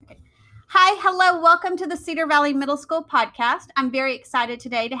Hi, hello, welcome to the Cedar Valley Middle School podcast. I'm very excited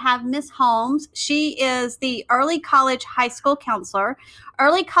today to have Miss Holmes. She is the Early College High School counselor.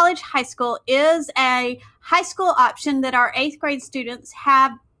 Early College High School is a high school option that our 8th grade students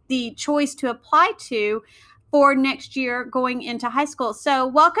have the choice to apply to for next year going into high school. So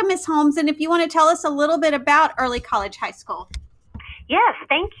welcome, Miss Holmes, and if you want to tell us a little bit about Early College High School. Yes,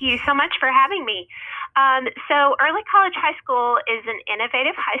 thank you so much for having me. So Early College High School is an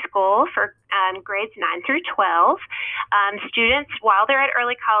innovative high school for grades 9 through 12. Students, while they're at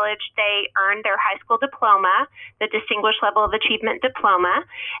early college, they earn their high school diploma, the Distinguished Level of Achievement diploma,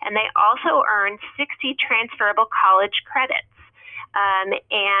 and they also earn 60 transferable college credits.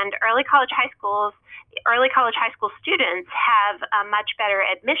 And early college high school students have a much better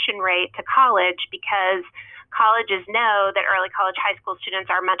admission rate to college because colleges know that early college high school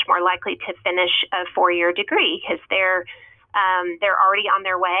students are much more likely to finish a 4-year degree because they're already on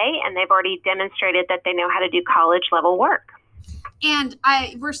their way and they've already demonstrated that they know how to do college level work. And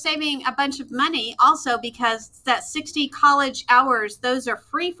we're saving a bunch of money also because that 60 college hours, those are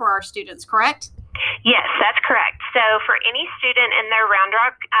free for our students, correct? Yes, that's correct. So for any student in the Round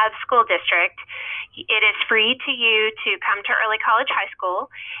Rock School District, it is free to you to come to Early College High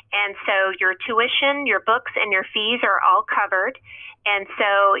School. And so your tuition, your books, and your fees are all covered. And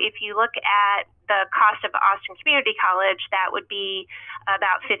so if you look at the cost of Austin Community College, that would be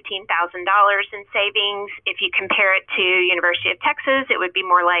about $15,000 in savings. If you compare it to University of Texas, it would be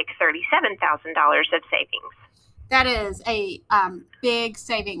more like $37,000 of savings. That is a big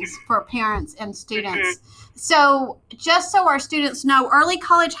savings for parents and students. Mm-hmm. So just so our students know, Early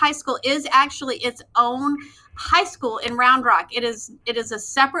College High School is actually its own high school in Round Rock. It is a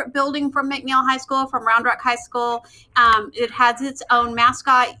separate building from McNeil High School, from Round Rock High School. It has its own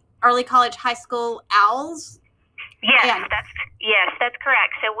mascot, Early College High School Owls. Yes, that's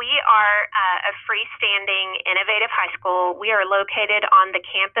correct. So we are a freestanding, innovative high school. We are located on the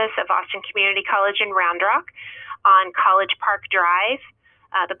campus of Austin Community College in Round Rock, on College Park Drive,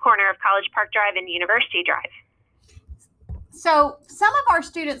 the corner of College Park Drive and University Drive. So some of our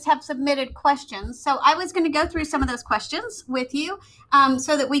students have submitted questions. So I was going to go through some of those questions with you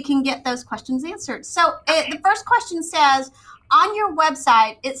so that we can get those questions answered. So the first question says, on your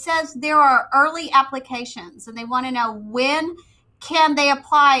website, it says there are early applications, and they want to know when can they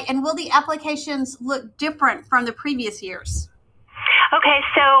apply, and will the applications look different from the previous years? Okay,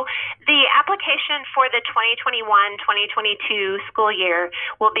 so the application for the 2021-2022 school year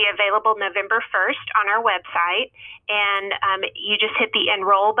will be available November 1st on our website, and you just hit the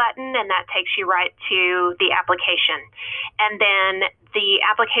enroll button, and that takes you right to the application. And then the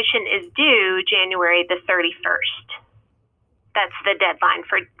application is due January the 31st. That's the deadline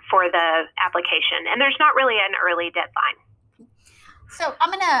for the application, and there's not really an early deadline. So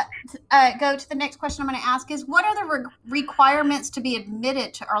I'm going to go to the next question I'm going to ask is, what are the requirements to be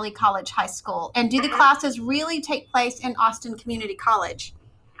admitted to Early College High School? And do the classes really take place in Austin Community College?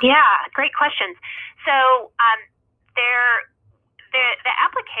 Yeah, great questions. So the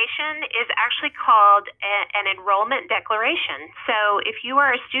application is actually called an enrollment declaration. So if you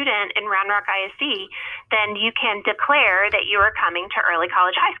are a student in Round Rock ISD, then you can declare that you are coming to Early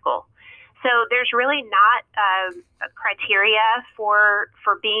College High School. So there's really not a criteria for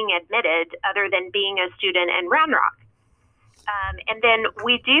being admitted other than being a student in Round Rock. And then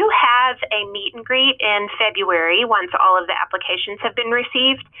we do have a meet and greet in February once all of the applications have been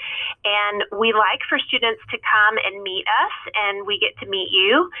received. And we like for students to come and meet us, and we get to meet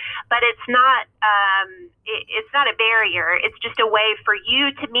you. But it's not a barrier. It's just a way for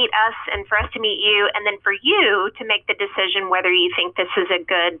you to meet us and for us to meet you, and then for you to make the decision whether you think this is a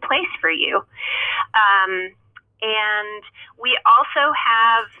good place for you. And we also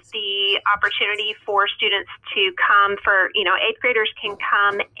have the opportunity for students to come for, 8th graders can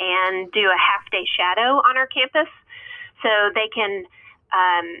come and do a half-day shadow on our campus. So they can,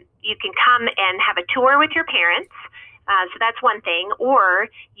 you can come and have a tour with your parents. So that's one thing. Or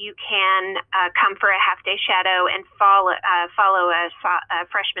you can come for a half-day shadow and follow a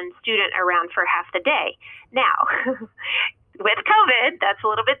freshman student around for half the day. Now, with COVID, that's a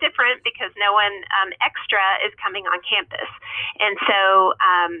little bit different because no one extra is coming on campus. And so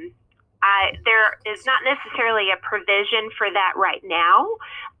there is not necessarily a provision for that right now,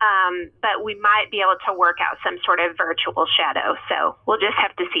 but we might be able to work out some sort of virtual shadow. So we'll just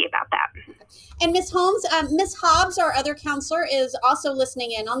have to see about that. And Ms. Holmes, Ms. Hobbs, our other counselor, is also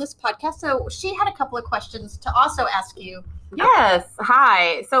listening in on this podcast. So she had a couple of questions to also ask you. Yes.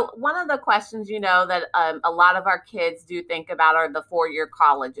 Hi. So one of the questions, that a lot of our kids do think about are the 4-year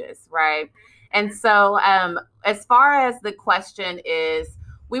colleges, right? And so as far as the question is,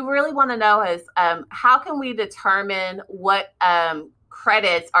 we really want to know is how can we determine what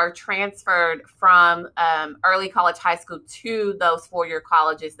credits are transferred from early college high school to those four-year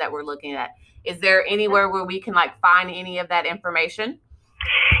colleges that we're looking at? Is there anywhere where we can find any of that information?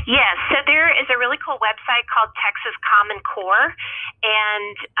 Yes, so there is a really cool website called Texas Common Core,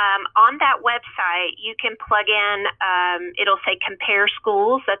 and on that website you can plug in, it'll say compare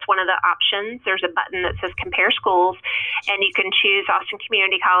schools. That's one of the options. There's a button that says compare schools, and you can choose Austin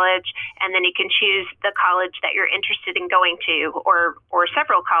Community College, and then you can choose the college that you're interested in going to, or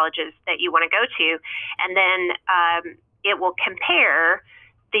several colleges that you want to go to, and then it will compare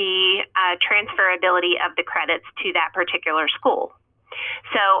the transferability of the credits to that particular school.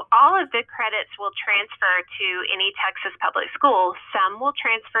 So all of the credits will transfer to any Texas public school. Some will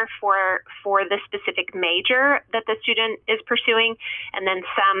transfer for the specific major that the student is pursuing, and then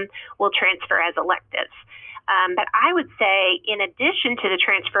some will transfer as electives. But I would say, in addition to the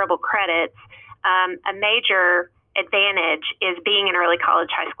transferable credits, a major advantage is being an early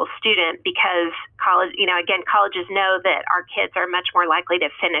college high school student, because colleges know that our kids are much more likely to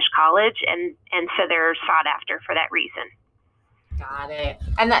finish college, and so they're sought after for that reason. Got it.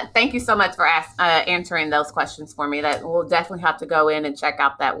 And thank you so much for answering those questions for me. That we'll definitely have to go in and check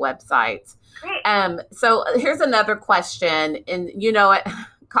out that website. Great. So here's another question. And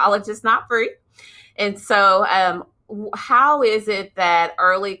college is not free. And so how is it that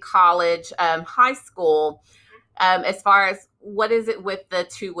early college, high school, as far as what is it with the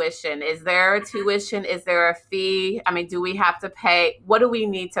tuition? Is there a tuition? Is there a fee? I mean, do we have to pay? What do we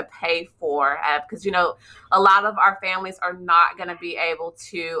need to pay for? Because, a lot of our families are not going to be able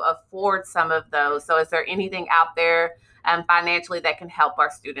to afford some of those. So is there anything out there financially that can help our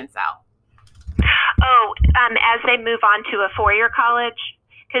students out? As they move on to a four-year college?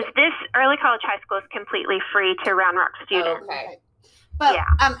 Because this early college high school is completely free to Round Rock students. Okay. But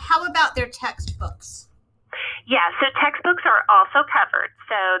how about their textbooks? Yeah, so textbooks are also covered.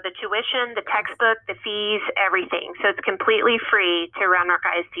 So the tuition, the textbook, the fees, everything. So it's completely free to Round Rock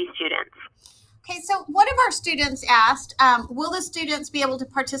ISD students. Okay, so one of our students asked, will the students be able to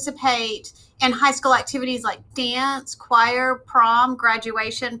participate in high school activities like dance, choir, prom,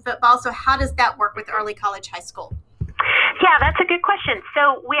 graduation, football? So how does that work with early college high school? Yeah, that's a good question.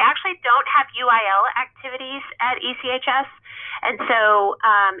 So we actually don't have UIL activities at ECHS. And so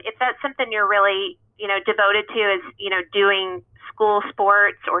if that's something you're really devoted to, is, doing school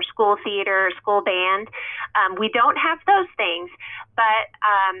sports or school theater, school band. We don't have those things, but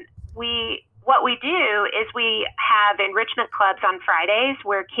what we do is we have enrichment clubs on Fridays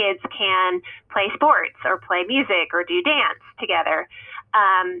where kids can play sports or play music or do dance together,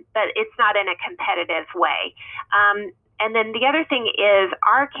 but it's not in a competitive way. And then the other thing is,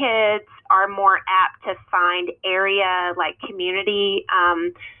 our kids are more apt to find area like community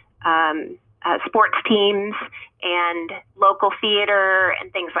sports teams and local theater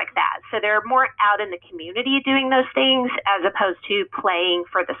and things like that. So they're more out in the community doing those things as opposed to playing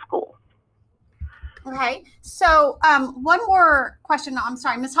for the school. Okay, so one more question. I'm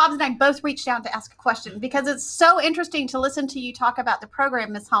sorry, Ms. Hobbs and I both reached out to ask a question because it's so interesting to listen to you talk about the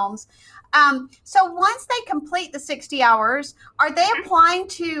program, Ms. Holmes. So once they complete the 60 hours, are they applying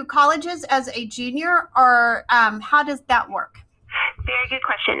to colleges as a junior, or how does that work? Very good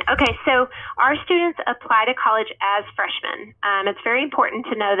question. Okay, so our students apply to college as freshmen. It's very important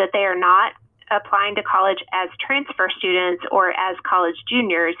to know that they are not applying to college as transfer students or as college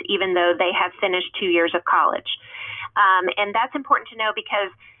juniors, even though they have finished 2 years of college. And that's important to know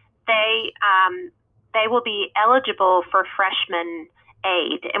because they will be eligible for freshman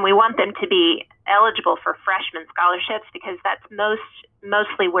aid, and we want them to be eligible for freshman scholarships because that's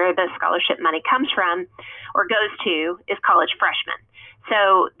mostly where the scholarship money comes from or goes to, is college freshmen.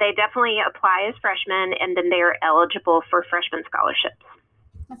 So they definitely apply as freshmen, and then they are eligible for freshman scholarships.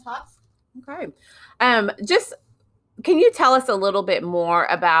 Ms. Hobbs? Okay. Just can you tell us a little bit more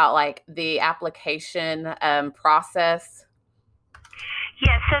about the application process?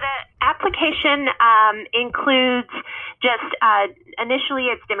 Yeah, so the application includes just initially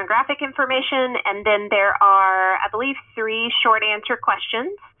it's demographic information, and then there are, I believe, 3 short answer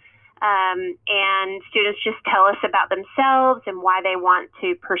questions. And students just tell us about themselves and why they want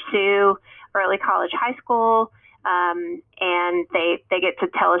to pursue early college high school. And they get to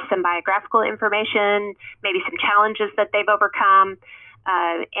tell us some biographical information, maybe some challenges that they've overcome.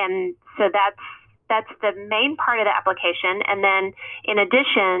 And so that's the main part of the application. And then in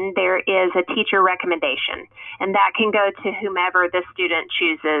addition, there is a teacher recommendation, and that can go to whomever the student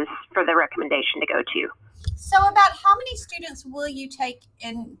chooses for the recommendation to go to. So about how many students will you take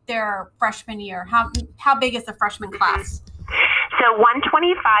in their freshman year? How big is the freshman class? So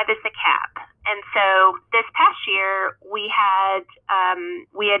 125 is the cap. And so this past year we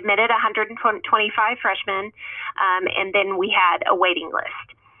admitted 125 freshmen, and then we had a waiting list.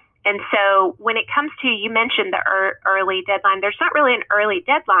 And so when it comes to, you mentioned the early deadline, there's not really an early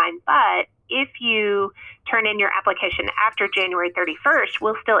deadline, but if you turn in your application after January 31st,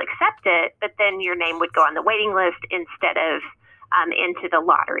 we'll still accept it, but then your name would go on the waiting list instead of into the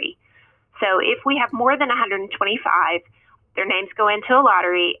lottery. So if we have more than 125, their names go into a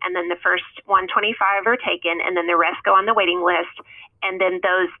lottery, and then the first 125 are taken, and then the rest go on the waiting list. And then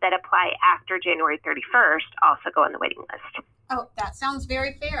those that apply after January 31st also go on the waiting list. Oh, that sounds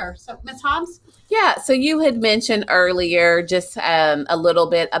very fair. So, Ms. Hobbs? Yeah, so you had mentioned earlier just a little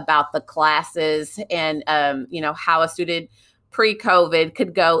bit about the classes and, how a student pre-COVID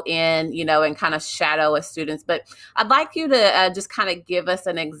could go in, and kind of shadow a students. But I'd like you to just kind of give us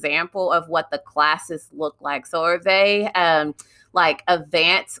an example of what the classes look like. So are they like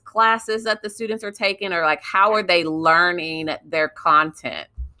advanced classes that the students are taking, or like how are they learning their content?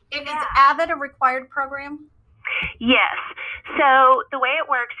 Is AVID a required program? Yes. So the way it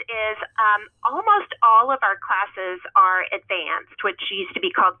works is almost all of our classes are advanced, which used to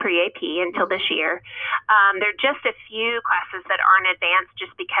be called pre-AP until this year. There are just a few classes that aren't advanced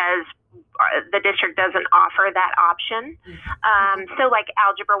just because the district doesn't offer that option. So like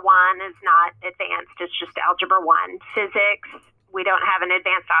Algebra 1 is not advanced. It's just Algebra 1. Physics, we don't have an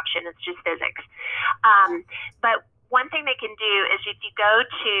advanced option. It's just physics. But one thing they can do is if you go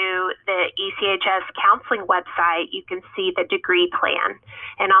to the ECHS counseling website, you can see the degree plan.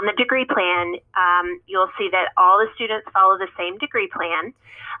 And on the degree plan, you'll see that all the students follow the same degree plan.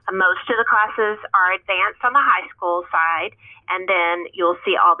 Most of the classes are advanced on the high school side, and then you'll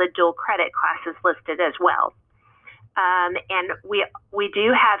see all the dual credit classes listed as well. And we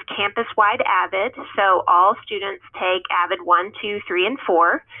do have campus-wide AVID, so all students take AVID 1, 2, 3, and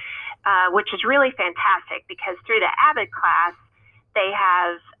 4. Which is really fantastic because through the AVID class,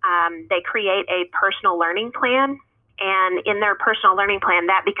 they create a personal learning plan. And in their personal learning plan,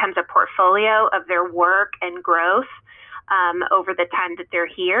 that becomes a portfolio of their work and growth over the time that they're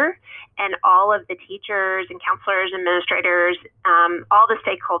here. And all of the teachers and counselors, administrators, all the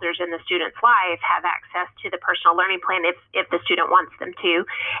stakeholders in the student's life have access to the personal learning plan if the student wants them to.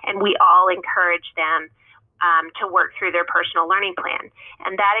 And we all encourage them to work through their personal learning plan.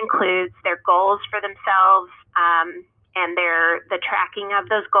 And that includes their goals for themselves and the tracking of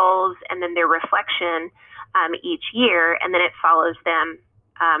those goals, and then their reflection each year. And then it follows them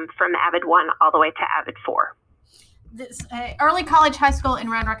from AVID 1 all the way to AVID 4. This Early College High School in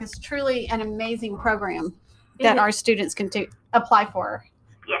Round Rock is truly an amazing program that our students can apply for.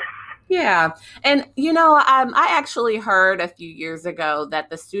 Yes. Yeah. And, I actually heard a few years ago that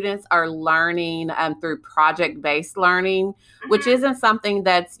the students are learning through project-based learning, which isn't something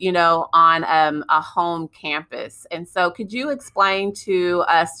that's, on a home campus. And so could you explain to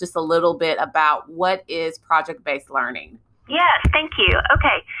us just a little bit about what is project-based learning? Yes, thank you.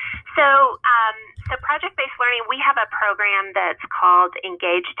 Okay. So project-based learning, we have a program that's called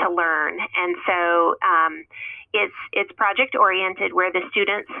Engage to Learn. And so it's project-oriented, where the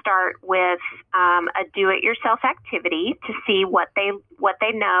students start with a do-it-yourself activity to see what they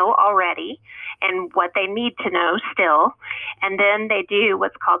know already and what they need to know still. And then they do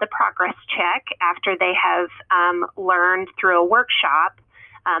what's called a progress check after they have learned through a workshop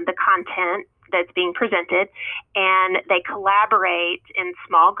the content that's being presented, and they collaborate in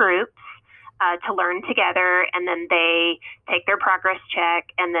small groups to learn together, and then they take their progress check,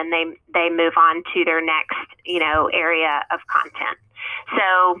 and then they move on to their next area of content.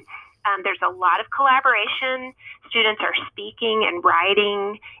 So there's a lot of collaboration. Students are speaking and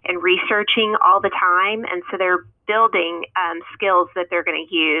writing and researching all the time, and so they're building skills that they're going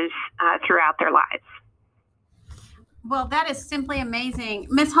to use throughout their lives. Well, that is simply amazing.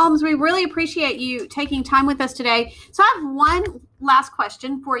 Ms. Holmes, we really appreciate you taking time with us today. So I have one last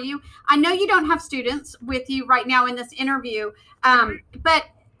question for you. I know you don't have students with you right now in this interview, but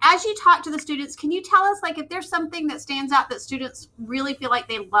as you talk to the students, can you tell us, if there's something that stands out that students really feel like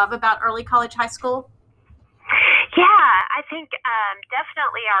they love about Early College High School? Yeah, I think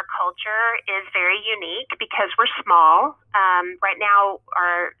definitely our culture is very unique because we're small. Right now,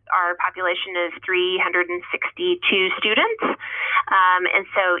 our population is 362 students. And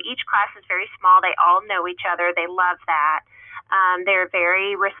so each class is very small. They all know each other. They love that. They're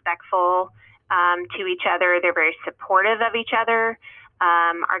very respectful to each other. They're very supportive of each other.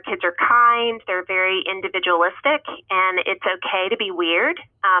 Our kids are kind, they're very individualistic, and it's okay to be weird.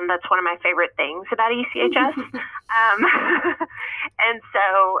 That's one of my favorite things about ECHS. And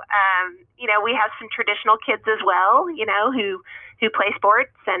so, we have some traditional kids as well, who play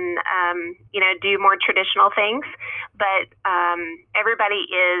sports and, do more traditional things. But everybody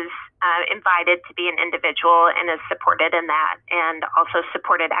is invited to be an individual and is supported in that, and also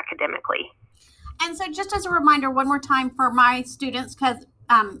supported academically. And so just as a reminder, one more time for my students, because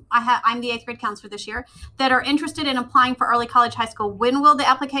I'm the 8th grade counselor this year, that are interested in applying for early college high school, when will the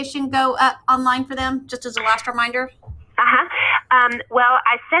application go up online for them? Just as a last reminder. Well,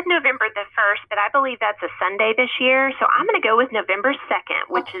 I said November the 1st, but I believe that's a Sunday this year. So I'm going to go with November 2nd,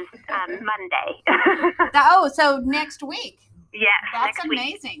 which is Monday. So next week. Yes. That's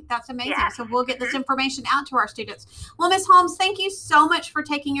amazing. Week. That's amazing. Yeah. So we'll get this information out to our students. Well, Ms. Holmes, thank you so much for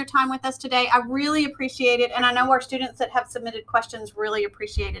taking your time with us today. I really appreciate it. And I know our students that have submitted questions really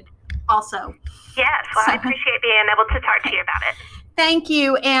appreciate it also. Yes. Well, I appreciate being able to talk to you about it. Thank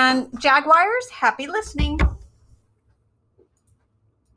you. And Jaguars, happy listening.